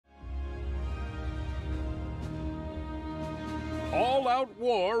all-out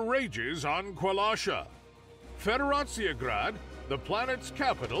war rages on Kwalasha. Federatiograd, the planet's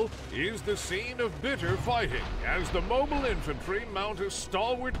capital, is the scene of bitter fighting as the Mobile Infantry mount a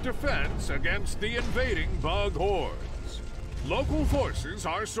stalwart defense against the invading bug hordes. Local forces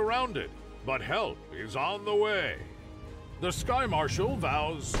are surrounded, but help is on the way. The Sky Marshal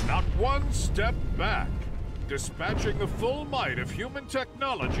vows not one step back, dispatching the full might of human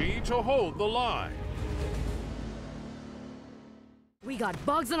technology to hold the line. We got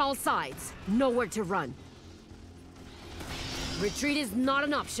bugs on all sides, nowhere to run. Retreat is not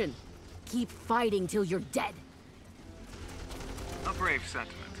an option. Keep fighting till you're dead. A brave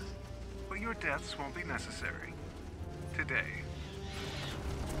sentiment, but your deaths won't be necessary. Today.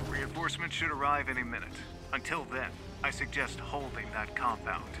 Reinforcements should arrive any minute. Until then, I suggest holding that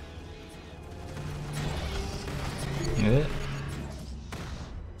compound. Yeah.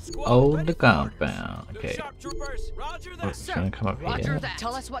 Hold the compound. Okay. Starship Troopers, roger that. It's gonna come up Roger here. that.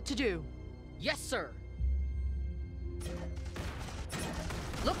 Tell us what to do. Yes, sir.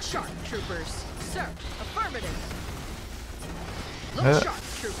 Look sharp, troopers. Sir, affirmative. Look sharp,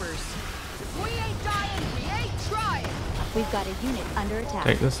 troopers. If we ain't dying, we ain't trying. We've got a unit under attack.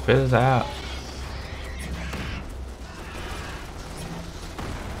 Take the spitters out.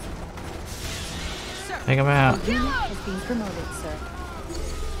 Sir, Take them out. A unit has been promoted, sir.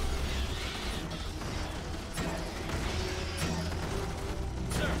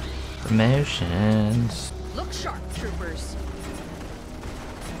 Promotions. look sharp, troopers.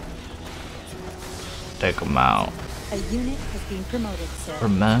 Take them out. A unit has been promoted, sir.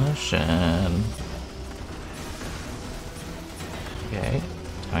 Promotion. Okay,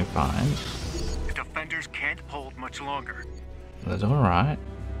 I'm fine. The defenders can't hold much longer. That's alright.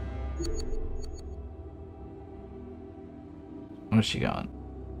 Where's she going?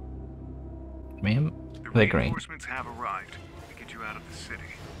 Ma'am? They're green. Reinforcements have arrived to get you out of the city.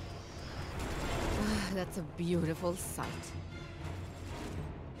 That's a beautiful sight.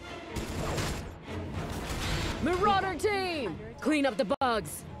 Marauder team! Clean up the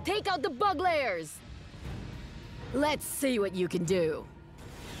bugs! Take out the bug layers! Let's see what you can do.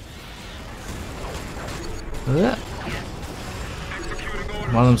 Ugh.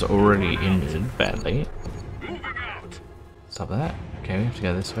 One of them's already injured badly. Stop that. Okay, we have to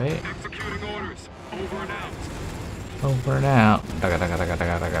go this way. Executing orders. Over and out. Over and out. Daga, daga, daga,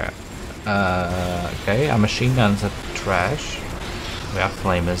 daga, daga. Okay, our machine guns are trash. We are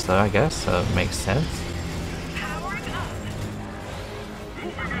flamers though, I guess, so it makes sense.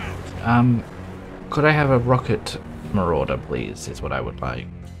 Could I have a rocket Marauder, please, is what I would like.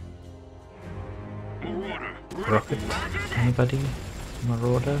 Rocket? Anybody?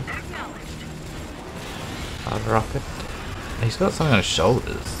 Marauder? A rocket? He's got something on his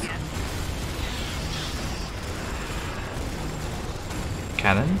shoulders.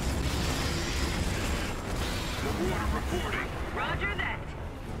 Cannons? Roger that.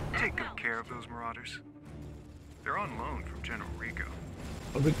 Take good care of those Marauders. They're on loan from General Rico.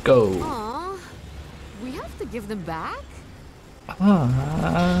 Here we go. Aww. We have to give them back? We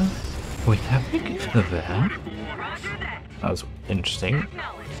have to give them back. That was interesting.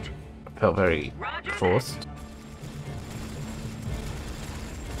 Felt very forced.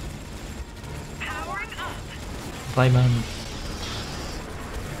 Flame on.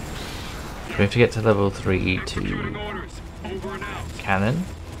 We have to get to level 3 to cannon.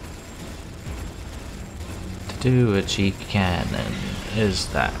 To do a cheek cannon, is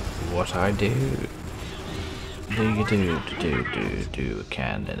that what I do? Do you do a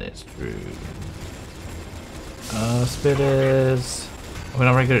cannon? It's true. Spitters. We're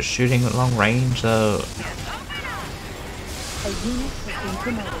not very good at shooting at long range though. A unit has been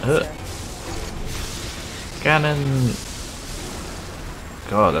promoted, sir. Cannon.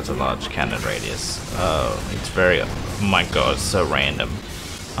 God, that's a large cannon radius. Oh, it's very. Oh my god, it's so random.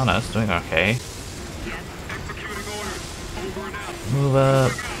 Oh no, it's doing okay. Move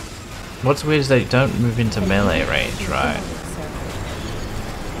up. What's weird is they don't move into melee range, right?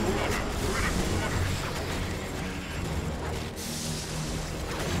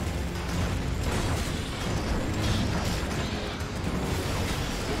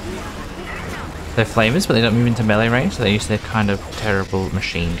 They're flamers, but they don't move into melee range, so they use their kind of terrible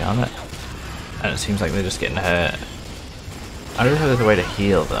machine gun. And it seems like they're just getting hurt. I don't know if there's a way to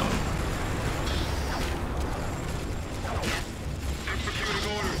heal them.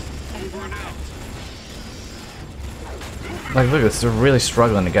 Like, look, they're really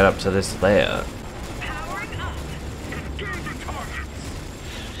struggling to get up to this layer.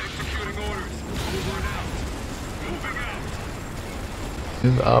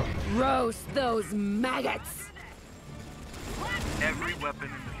 Move up. Roast those maggots! Every weapon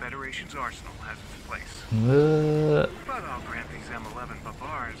in the Federation's arsenal has its place. But I'll grant these M11 Babars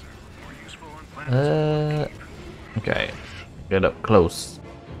are more useful on planets. Okay. Get up close.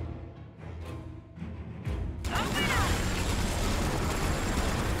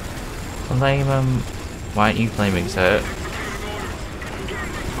 Flame him. Why aren't you flaming, sir?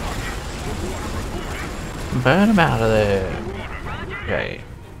 Burn him out of there. Okay.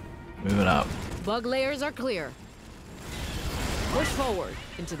 Moving up. Bug layers are clear. Push forward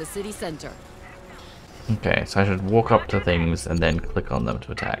into the city center. Okay, so I should walk up to things and then click on them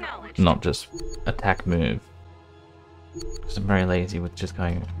to attack. Not just attack move. Because I'm very lazy with just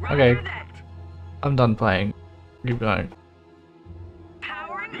going, okay, I'm done playing. Keep going.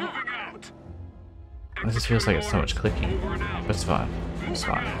 It just feels like it's so much clicking. But it's fine. It's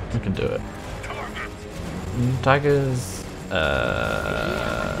fine. We can do it. Tigers.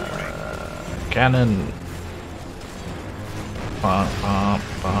 Cannon. Bump, bump,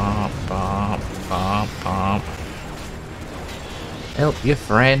 bump, bump, bump, bump. Help your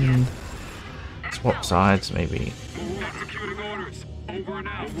friend. Swap sides, maybe. Check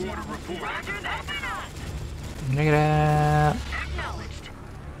it out.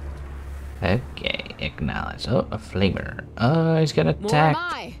 Okay, acknowledge. Oh, a flamer. Oh, he's gonna attack. More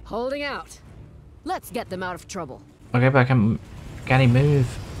am I, holding out. Let's get them out of trouble. Okay, but can he move?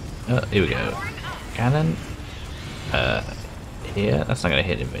 Oh, here we go. Cannon. Here. That's not gonna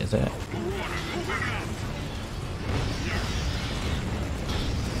hit him, is it?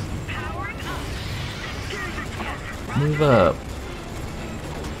 Move up.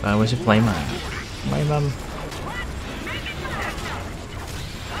 Where's your flamer? Flame him.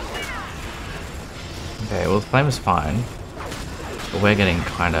 Okay, well the flame is fine. But we're getting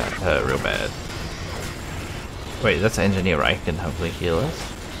kinda hurt real bad. Wait, that's an engineer, right? Can hopefully heal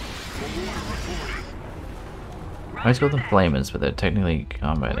us. I always call them flamers, but they're technically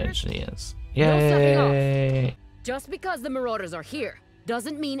combat engineers. Yay! Just because the Marauders are here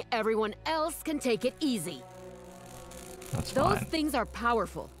doesn't mean everyone else can take it easy. That's Those fine. things are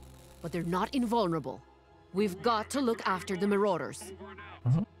powerful, but they're not invulnerable. We've got to look after the Marauders.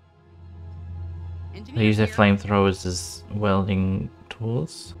 They use their flamethrowers as welding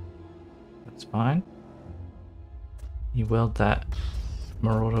tools. That's fine. You weld that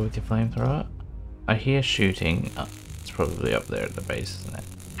Marauder with your flamethrower. I hear shooting. Oh, it's probably up there at the base, isn't it?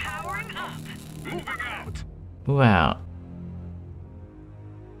 Powering up. Moving out. Move out.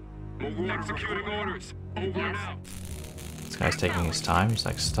 Executing orders. Over and out. This guy's taking his time. He's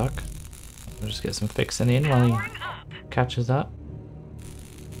like stuck. We'll just get some fixing in while he catches up.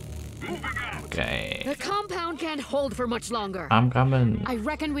 Okay. The compound can't hold for much longer. I'm coming. I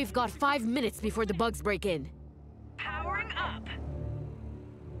reckon we've got 5 minutes before the bugs break in. Powering up.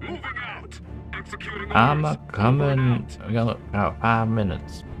 Moving out. Executing orders. I'm a coming. We got about 5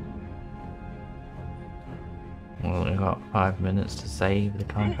 minutes. We only got 5 minutes to save the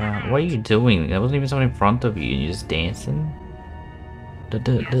compound. What are you doing? There wasn't even someone in front of you and you're just dancing.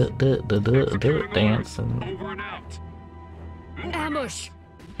 Dancing. Over and out. Ambush!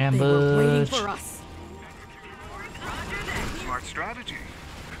 They were waiting Ambush. for us. Smart strategy.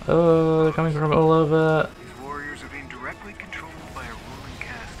 Oh, they're coming from all over. These warriors are being directly controlled by a ruling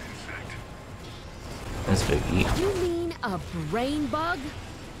caste insect. That's spooky. You mean a brain bug?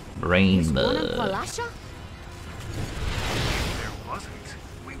 Brain Is one on bug. Kwalasha? If there wasn't,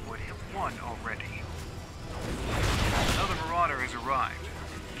 we would have won already. Another Marauder has arrived.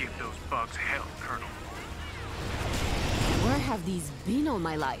 Give those bugs hell, Colonel. Where have these been all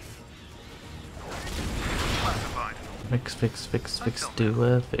my life? Classified. Fix, fix, fix, fix, do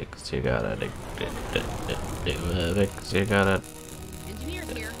a fix. You gotta do a fix. You gotta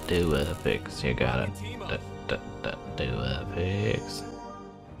do a fix. You gotta do a fix.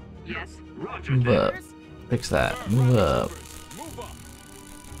 Yes, Roger. Move up. Fix that. Move up.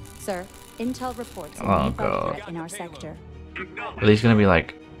 Sir, intel reports a Oh, new bug God. threat in our sector. Are these gonna be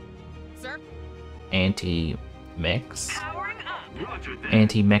like Sir? anti-mechs? Powering up. Roger that.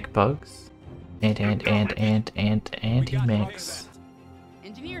 Anti-mech bugs? Anti-mechs.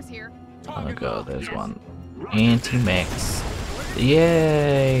 Engineers here. Oh god, there's one. Anti-mechs.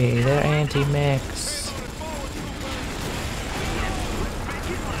 Yay! They're anti-mechs.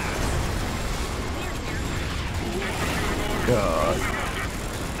 God.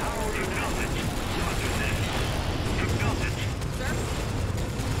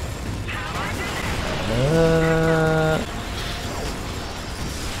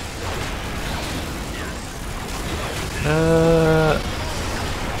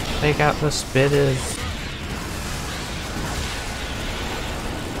 Take out the spitters.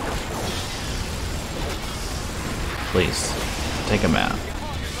 Please, take him out.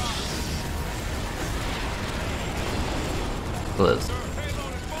 Please.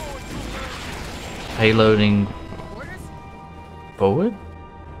 Payloading forward?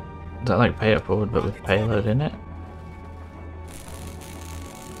 Is that like pay it forward but with payload in it?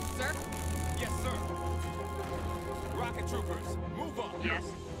 Sir? Yes, sir. Rocket Troopers, move up. Yes.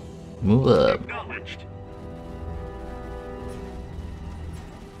 Move up. Acknowledged.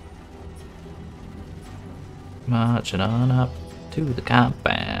 Marching on up to the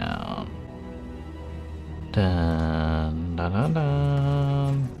compound. Dun dun dun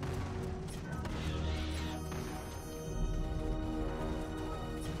dun.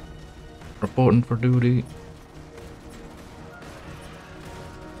 Reporting for duty.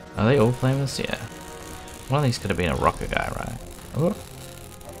 Are they all flamers? Yeah. One of these could have been a rocket guy, right? Oh.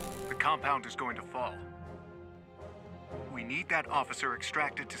 The compound is going to fall. We need that officer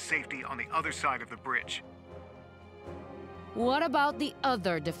extracted to safety on the other side of the bridge. What about the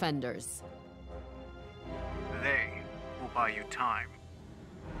other defenders? They will buy you time.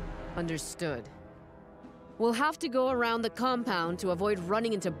 Understood. We'll have to go around the compound to avoid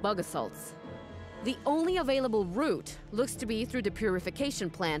running into bug assaults. The only available route looks to be through the purification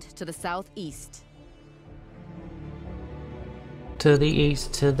plant to the southeast. To the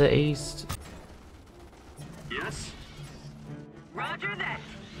east, to the east. Yes? Roger that.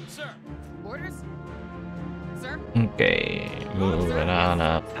 Sir. Orders? Sir? Okay, moving on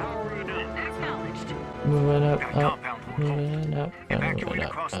up. Acknowledged. Moving up, That up, compound will hold. moving up, Evacuate moving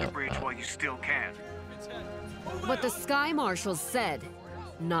across the up, bridge while you still can. But the Sky Marshal said,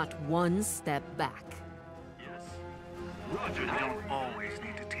 not one step back. Yes. Roger. You don't always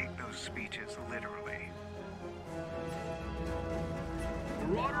need to take those speeches literally.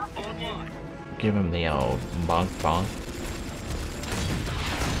 Marauder online. Give him the old bonk bonk.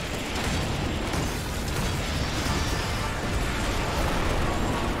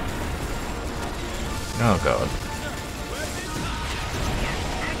 Oh god.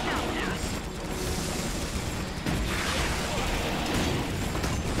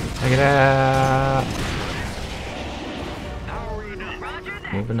 Take it out.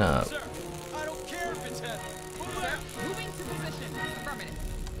 Moving up. Sir, I don't care if it's heavy. Move out. Moving to position. Affirmative.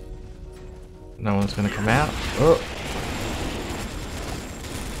 No one's gonna come out. Oh.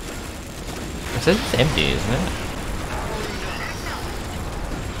 It says it's empty, isn't it?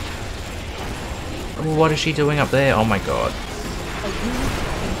 Oh, what is she doing up there? Oh my god.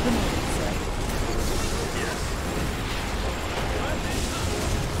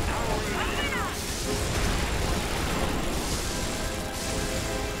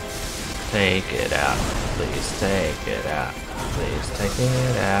 Take it out. Please take it out. Please take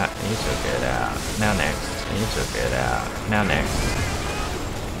it out. You took it out. Now next. You took it out. Now next.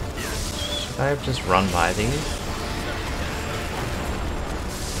 Should I have just run by these?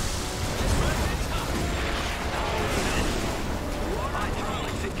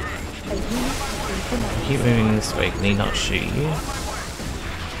 Keep moving this way. Can he not shoot you?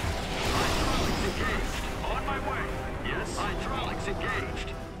 On my way. Yes. Hydraulics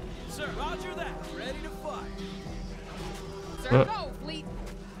engaged. Sir, roger that. Ready to fire. Sir, Oh. go, fleet.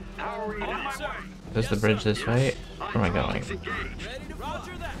 On my way. Is the bridge this way? Where am I going? Ready to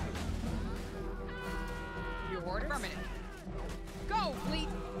roger that. Your order? Affirmative. Go, fleet.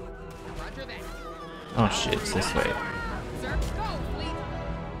 Roger that. Oh shit, it's this way. Sir, go, fleet.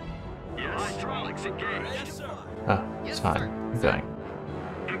 Yes. Hydraulics engaged. Yes, sir. Ah, it's fine. Keep going.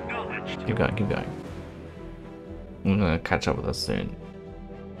 Acknowledged. Keep going, keep going. I'm gonna catch up with us soon.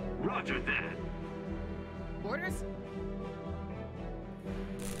 Roger that. Orders?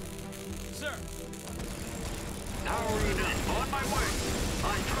 Sir. Powering up. On my way.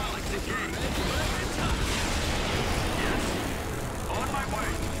 Hydraulics engaged. Yes. On my way.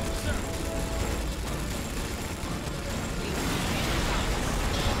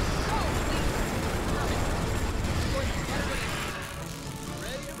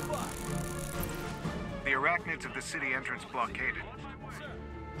 Ready to fire. The Arachnids of the city entrance blockaded.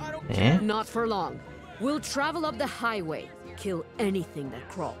 Eh? Not for long. We'll travel up the highway, kill anything that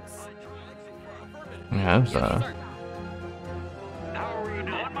crawls. I hope so. Sir. Powering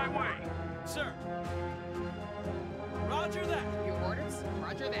up. On my way. Sir. Roger that. Your orders?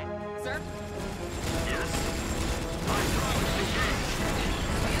 Roger that. Sir. Yes. Hydraulics engaged.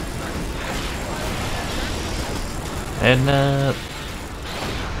 Heading up.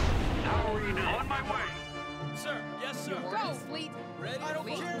 Powering up. On my way. Sir. Yes, sir. Go, fleet. Ready to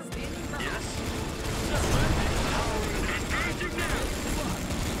fleet. Yes. Engaging now.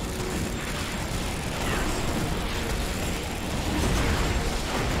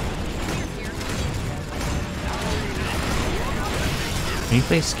 Can you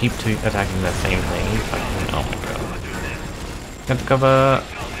please keep attacking that same thing? Fucking, oh my god. Get to cover!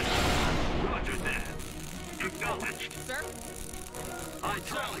 Sir?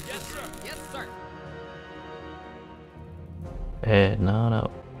 Yes, sir. Yes, sir.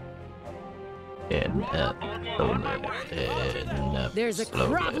 No. There's a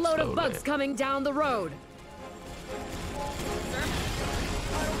crap load of bugs coming down the road.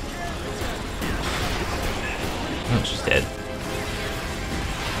 Oh, she's dead.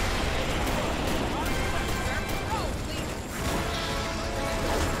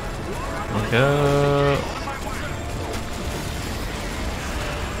 Go.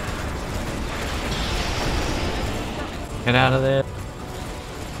 Get out of there.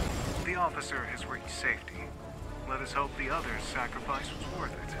 The officer has reached safety. Let us hope the other's sacrifice was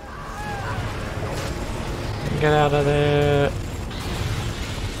worth it. Get out of there.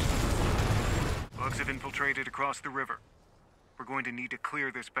 Bugs have infiltrated across the river. We're going to need to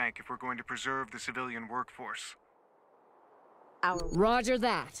clear this bank if we're going to preserve the civilian workforce. Roger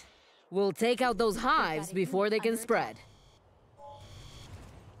that. We'll take out those hives before they can spread.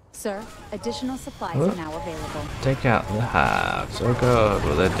 Sir, additional supplies are now available. Take out the hives. Oh god,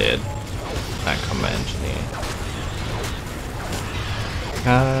 well they're dead. That Command engineer.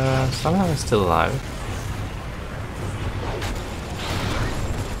 Somehow they're still alive.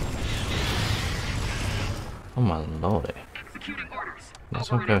 Oh my lordy. Let's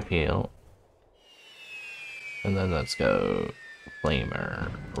go heal. And then let's go Flamer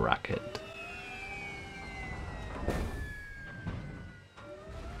Rocket.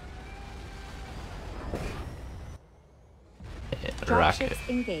 Rocket.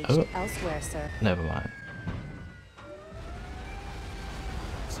 Engaged elsewhere, sir. Never mind.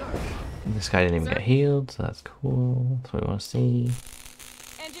 This guy didn't even get healed, so that's cool. That's what we want to see.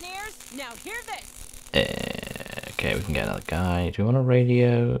 Engineers, now hear this. Okay, we can get another guy. Do we want a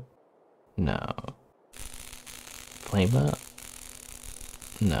radio? No. Flamer?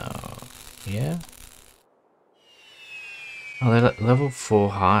 No. Yeah? Oh, they're level 4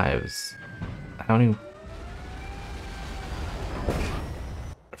 hives. How many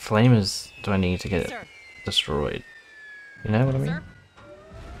flamers do I need to get it destroyed? You know what I mean? Sir?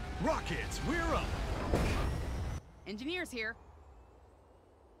 Rockets, we're up. Engineers here.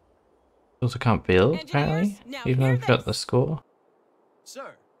 Also can't build, apparently, now even though hear we've got this. the score.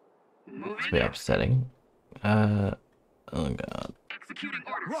 Sir. It's a bit upsetting. Oh god.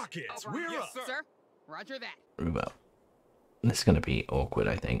 Rockets, we're up. Sir? Roger that. Move up. This is gonna be awkward,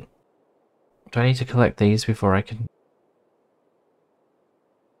 I think. Do I need to collect these before I can...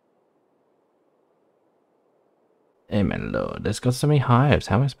 Hey my lord, there's got so many hives.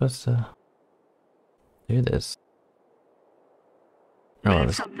 How am I supposed to do this? Oh, I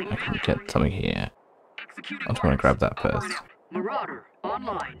can get something here. I just want to grab that first. Marauder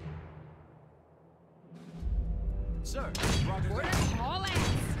online. Sir. Roger. All hands.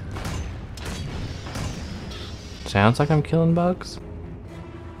 Sounds like I'm killing bugs.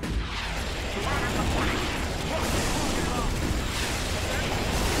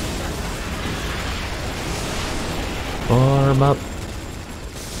 Form up.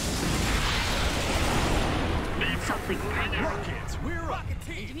 Rockets, we're up.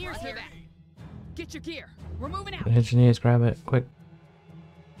 Engineers hear that. Get your gear. We're moving out. Engineers, grab it, quick.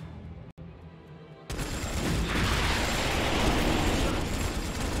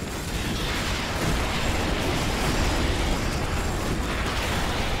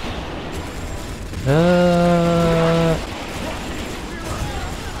 Sir,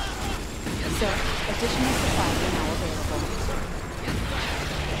 additional supplies are now available.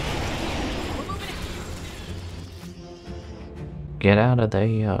 Get out of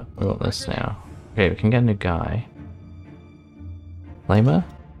there. We got this now. Okay, we can get a new guy. Flamer?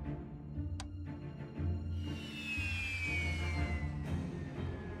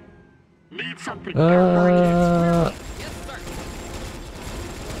 Need something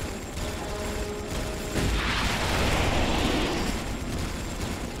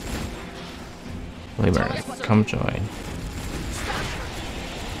Flamer, come join.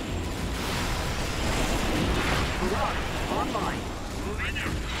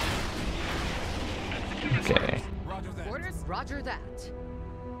 Okay. Orders? Roger that.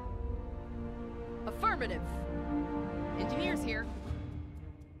 Affirmative. Engineers here.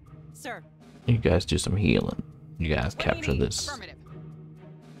 Sir. You guys do some healing. You guys capture this. Affirmative.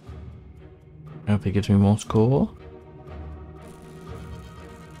 Hope it gives me more score.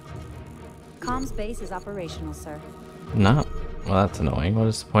 Comms base is operational, sir. No. Well, that's annoying. What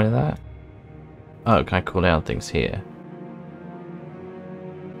is the point of that? Oh, can I cool down things here?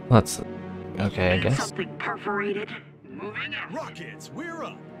 Well, that's okay, I guess. Something perforated. Moving out. Rockets, we're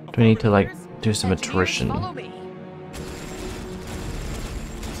up. Do we need to like do some attrition? Follow me.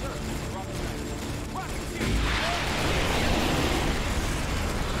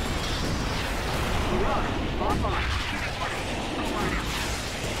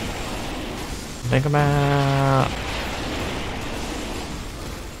 Take them out.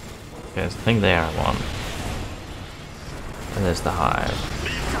 Okay, there's the thing there I want. And there's the hive.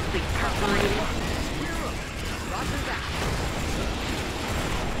 Something perforated.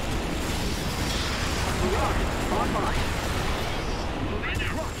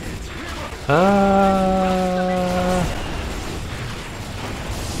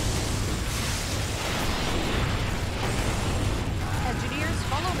 Engineers,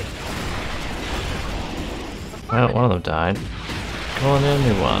 follow me. Well, one of them died. Calling in a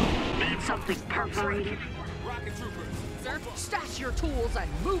new one. Something perforated. Rocket troopers. Sir, stash your tools and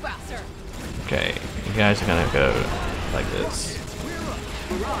move out, sir. Okay, you guys are gonna go like this.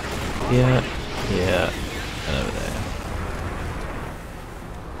 Yeah, yeah, and over there.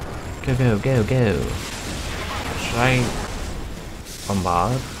 Go, go, go, go. Should I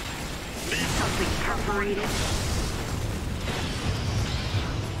bombard? Something perforated.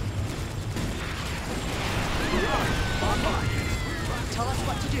 Tell us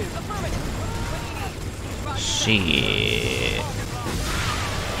what to do. Affirmative. Shit.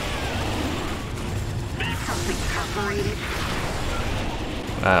 Something perforated.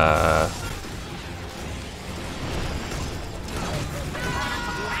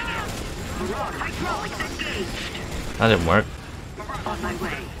 Hydraulics engaged. That didn't work. On my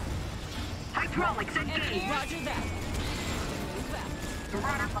way. Hydraulics engaged. Roger that.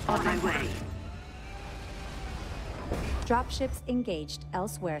 On my way. Dropships engaged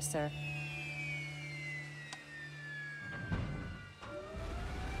elsewhere, sir.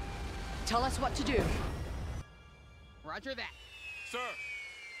 Tell us what to do. Roger that. Sir.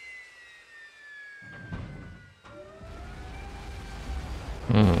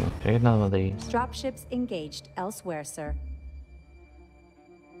 Take another one of these. Dropships engaged elsewhere, sir.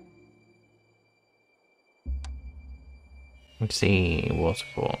 Let's see,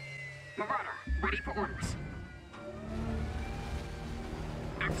 waterfall. Marauder, ready for orders.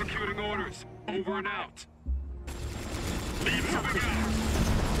 Executing orders. Over and out. Leave something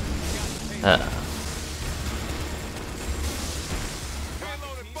out.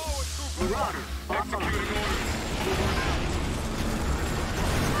 Payloaded forward, troopers. Marauder, Executing orders. Over and out.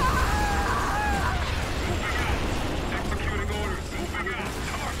 Executing orders. Moving out.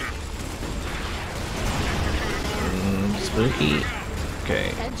 Target. Spooky. Okay.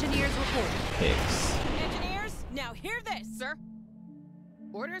 Engineers report. Hicks. Engineers, now hear this, sir.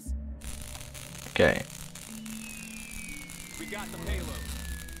 Orders? Okay. We got the payload.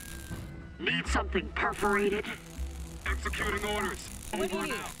 need something perforated. Executing orders. What do you Over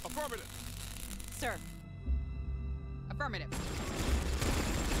and need? out. Affirmative. Sir. Affirmative.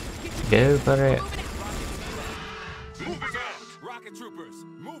 Go for it. Moving out. Rocket troopers,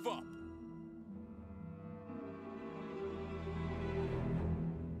 move up.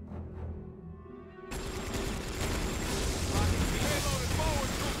 Payloaded forward,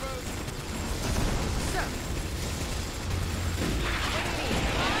 troopers. Sir.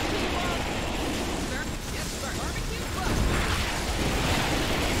 Sir? Yes, sir. Barbecue club.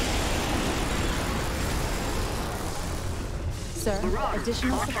 Sir,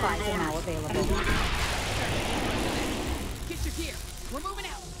 additional supplies are now available. Get your gear. We're moving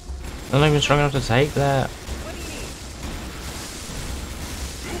out. I'm not even strong enough to take that. What do you need?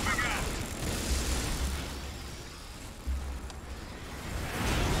 Moving out.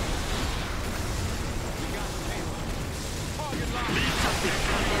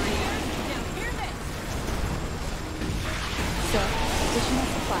 Now hear this. Sir, additional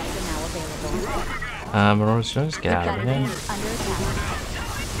supplies are now available. Marauders, just get out of Gunner here. is under attack.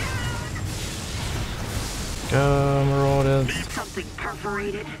 Go, Marauders. Need something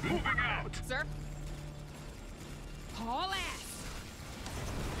perforated. Moving out. Sir? Haul ass.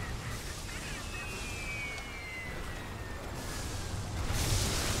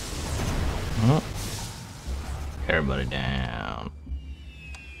 Oh. Everybody down.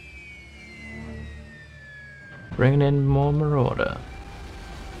 Bringing in more Marauder.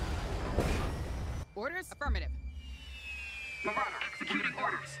 Orders? Affirmative. Marauder, executing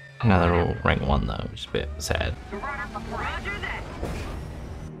orders. Now they're all rank 1 though, which is a bit sad. Roger that.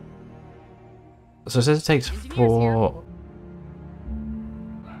 So it says it takes 4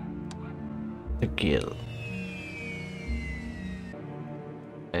 to kill.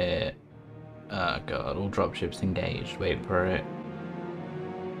 Oh god, all dropships engaged. Wait for it.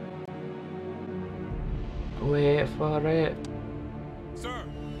 Wait for it. Sir.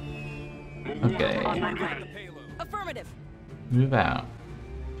 Okay. On my We got way. the payload. Affirmative. Move out.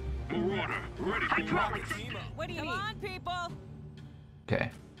 Marauder, ready for Hydraulics. Team up. What do you need? Come on, people.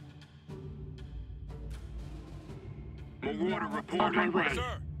 Okay. Marauder On my reporting. way.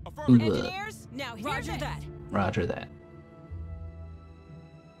 Sir. Affirmative. Engineers, now here's Roger that. Roger that.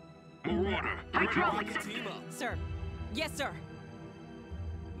 Marauder, Hydraulics. Rocket team up. Sir. Yes, sir.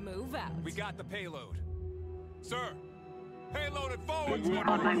 Move out. We got the payload. Sir. Payloaded forward.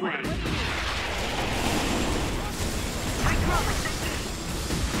 On my way. Hydraulics.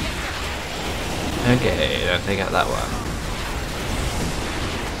 Okay, don't take out that one.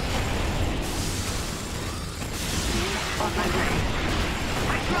 On my way.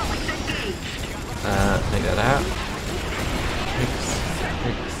 Hydraulics engaged. Take that out.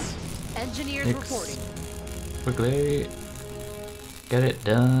 Fix. Engineers Fix. reporting. Quickly. Get it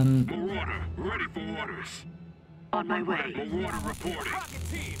done. Marauder, ready for orders. On my way. Marauder reporting. Rocket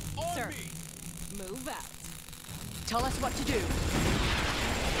team on Sir. me. Move out. Tell us what to do.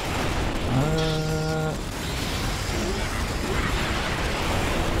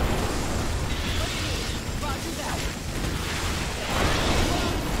 Roger that.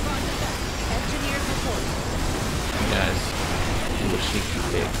 Roger that. Engineers reporting. Guys, do what she can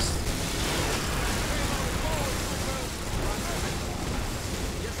fix.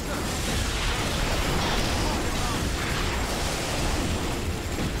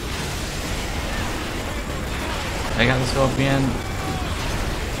 I got the scorpion.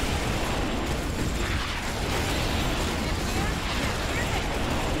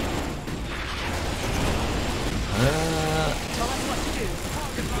 Tell us what to do.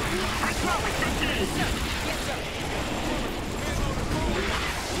 Hydraulics engaged. Yes,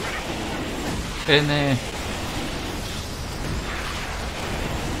 sir. In there.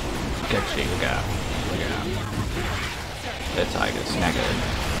 Get you, look out. Look out. The tiger's snaggered.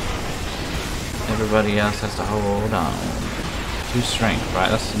 Everybody else has to hold on. 2 strength, right?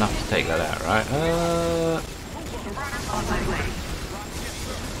 That's enough to take that out, right? On my way.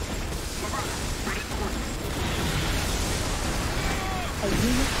 A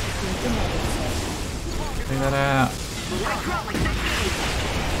unit is promoted, sir. Take that out. Hydraulics engaged.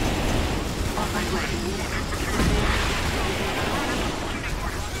 On my way.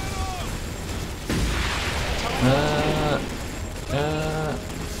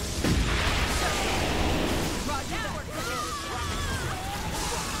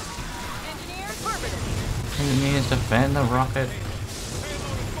 Engineers defend the rocket.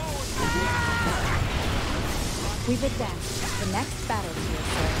 We've advanced. The next battlefield,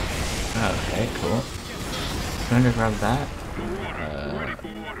 sir. Okay, cool. Trying to grab that. Ready for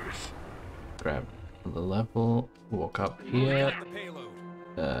orders. Grab the level. Walk up here. The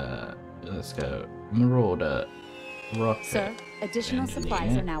payload. Let's go. Marauder. Rocket. Sir, additional Engineer.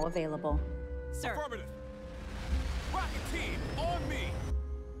 supplies are now available. Sir, Affirmative. Rocket team on me.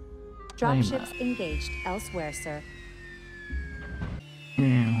 dropships engaged elsewhere, sir.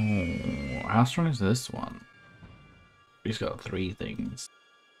 How strong is this one? He's got 3 things.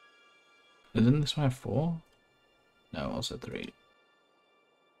 Didn't this one have 4? No, also 3.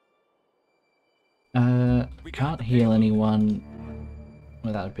 Can't heal anyone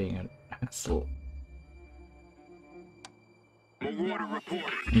without being a hassle. Marauder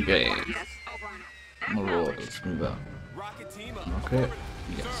reporting. Okay. Marauder, let's move up. Rocket team up. Rocket.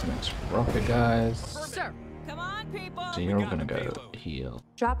 You got some extra rocket guys. Sir. Come on, people. So you're gonna go heal.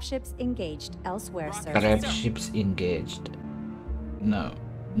 Dropships engaged elsewhere, sir. Grab ships engaged. No.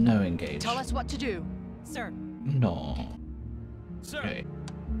 No engaged. Tell us what to do. Sir, No. Sir. Okay.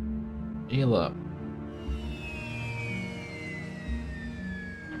 Heal up.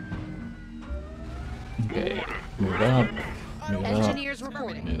 Okay. Move up. Move up. Engineers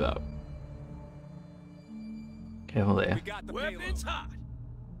reporting. Move up. Careful there. We got the weapons hot.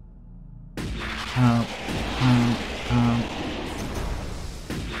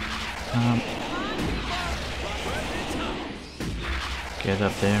 Get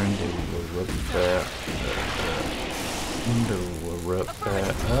up there and do a repair. Do a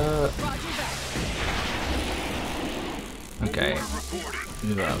repair. Okay.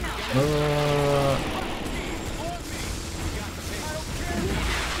 Move up.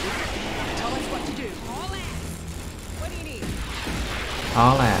 tell us what to do. All in. What do you need?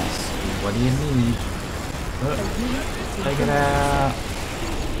 I'll ask. What do you need? Take it out.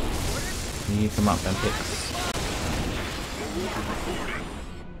 You come up and fix.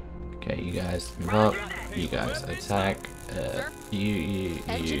 Okay, you guys move up. You guys attack. You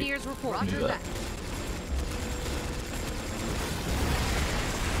Engineers report. move up.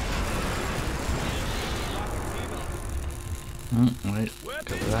 Wait,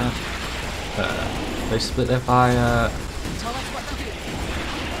 cover that. They split their fire. Tell us what to do.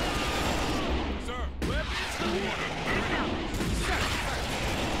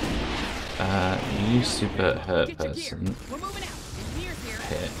 You super hurt person. We're moving out. Engineers here.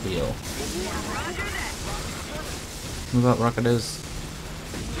 Hit, heal. Move up, rocketers.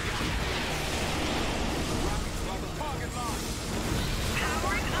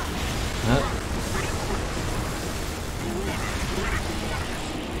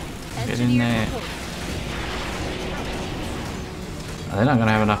 Get in there. They're not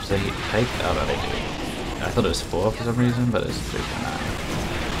gonna have enough to take. Oh no, they do. I thought it was 4 for some reason, but it's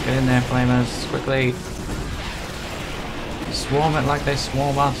 3.9. Get in there, flamers, quickly. Swarm it like they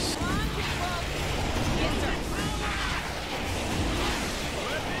swarm us.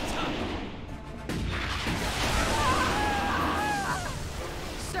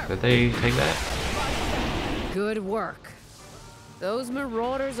 Did they take that? Good work. Those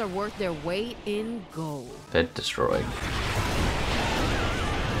Marauders are worth their weight in gold. They're destroyed.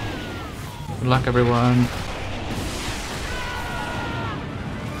 Good luck, everyone.